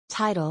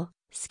Title: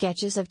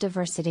 Sketches of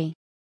Diversity.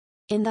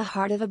 In the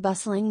heart of a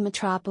bustling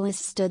metropolis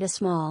stood a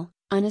small,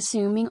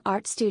 unassuming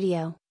art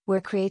studio,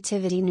 where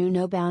creativity knew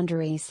no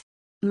boundaries.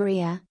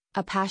 Maria,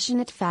 a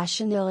passionate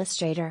fashion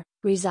illustrator,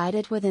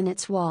 resided within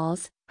its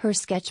walls, her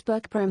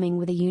sketchbook brimming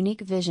with a unique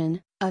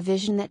vision, a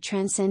vision that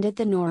transcended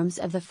the norms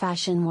of the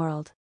fashion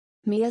world.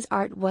 Mia's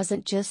art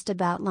wasn't just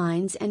about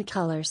lines and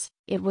colors,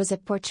 it was a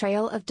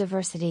portrayal of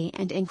diversity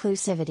and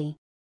inclusivity.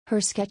 Her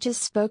sketches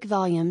spoke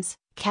volumes,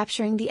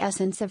 capturing the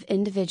essence of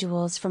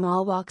individuals from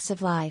all walks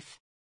of life.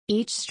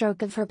 Each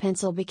stroke of her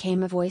pencil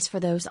became a voice for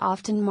those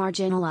often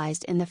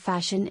marginalized in the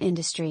fashion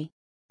industry.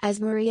 As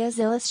Maria's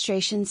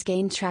illustrations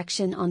gained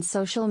traction on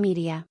social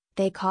media,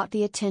 they caught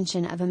the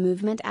attention of a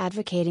movement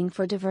advocating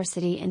for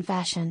diversity in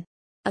fashion.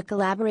 A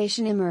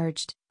collaboration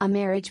emerged, a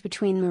marriage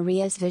between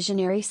Maria's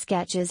visionary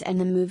sketches and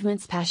the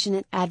movement's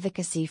passionate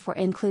advocacy for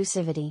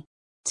inclusivity.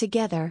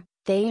 Together,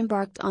 they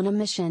embarked on a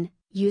mission,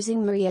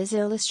 using Maria's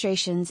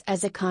illustrations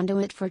as a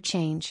conduit for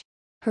change.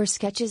 Her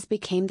sketches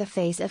became the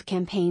face of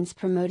campaigns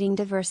promoting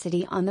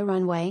diversity on the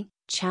runway,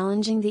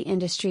 challenging the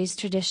industry's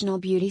traditional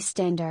beauty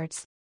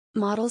standards.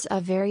 Models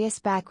of various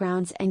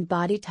backgrounds and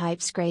body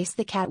types graced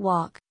the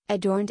catwalk,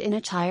 adorned in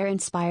attire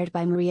inspired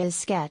by Maria's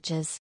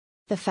sketches.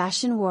 The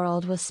fashion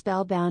world was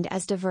spellbound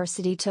as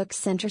diversity took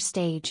center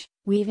stage,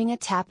 weaving a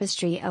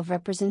tapestry of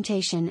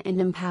representation and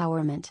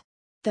empowerment.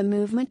 The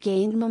movement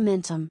gained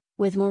momentum,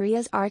 with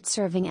Maria's art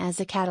serving as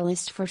a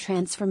catalyst for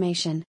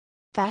transformation.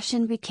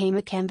 Fashion became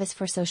a canvas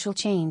for social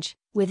change,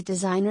 with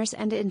designers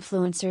and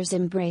influencers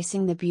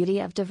embracing the beauty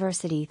of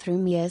diversity through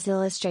Maria's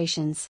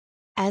illustrations.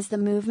 As the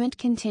movement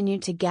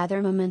continued to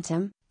gather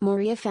momentum,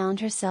 Maria found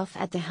herself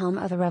at the helm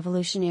of a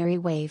revolutionary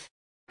wave.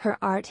 Her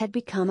art had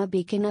become a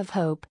beacon of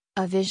hope,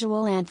 a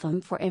visual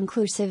anthem for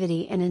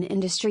inclusivity in an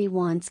industry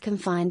once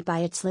confined by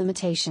its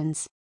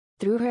limitations.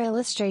 Through her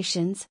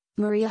illustrations,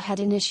 Maria had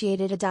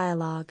initiated a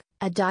dialogue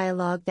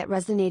that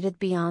resonated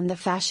beyond the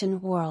fashion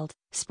world,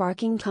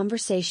 sparking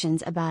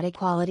conversations about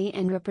equality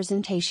and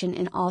representation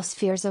in all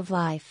spheres of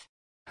life.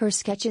 Her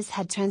sketches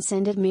had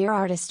transcended mere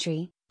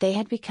artistry, they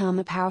had become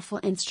a powerful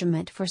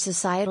instrument for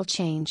societal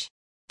change.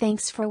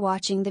 Thanks for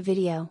watching the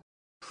video.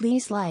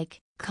 Please like,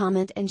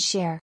 comment and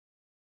share.